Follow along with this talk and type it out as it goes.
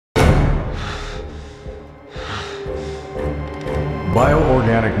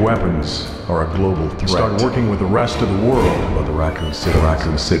Bioorganic weapons are a global threat. Start working with the rest of the world about the Raccoon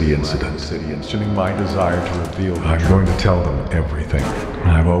City incident. Questioning my desire to reveal the truth. I'm going to tell them everything.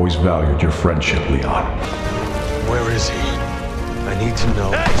 I've always valued your friendship, Leon. Where is he? I need to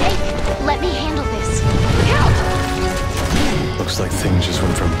know. Jake, let me handle this. Help! Looks like things just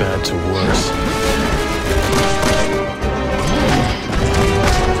went from bad to worse.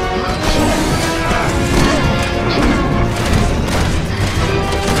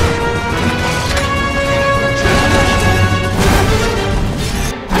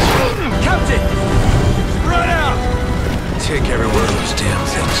 Captain! Run out! Take every one of those damn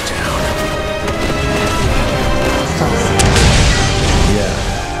things down.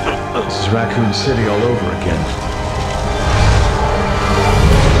 Yeah, this is Raccoon City all over again.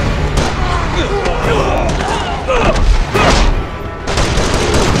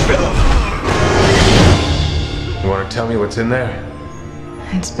 You want to tell me what's in there?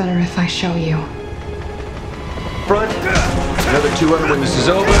 It's better if I show you. Front. Another 200 when this is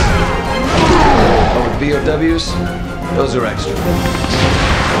over. Oh, with BOWs? Those are extra.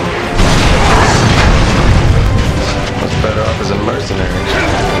 Much better off as a mercenary.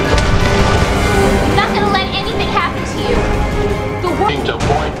 I'm not gonna let anything happen to you. The world. To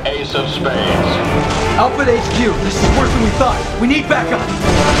point ace of spades. Alpha to HQ, this is worse than we thought. We need backup.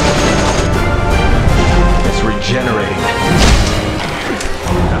 It's regenerating.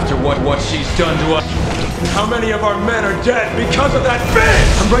 After what she's done to us, how many of our men are dead because of that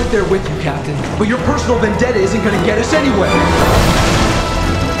bitch? I'm right there with you, Captain. But your personal vendetta isn't gonna get us anywhere.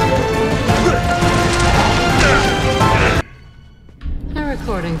 A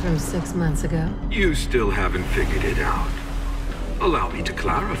recording from 6 months ago. You still haven't figured it out. Allow me to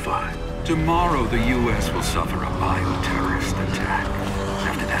clarify. Tomorrow, the U.S. will suffer a bioterrorist attack.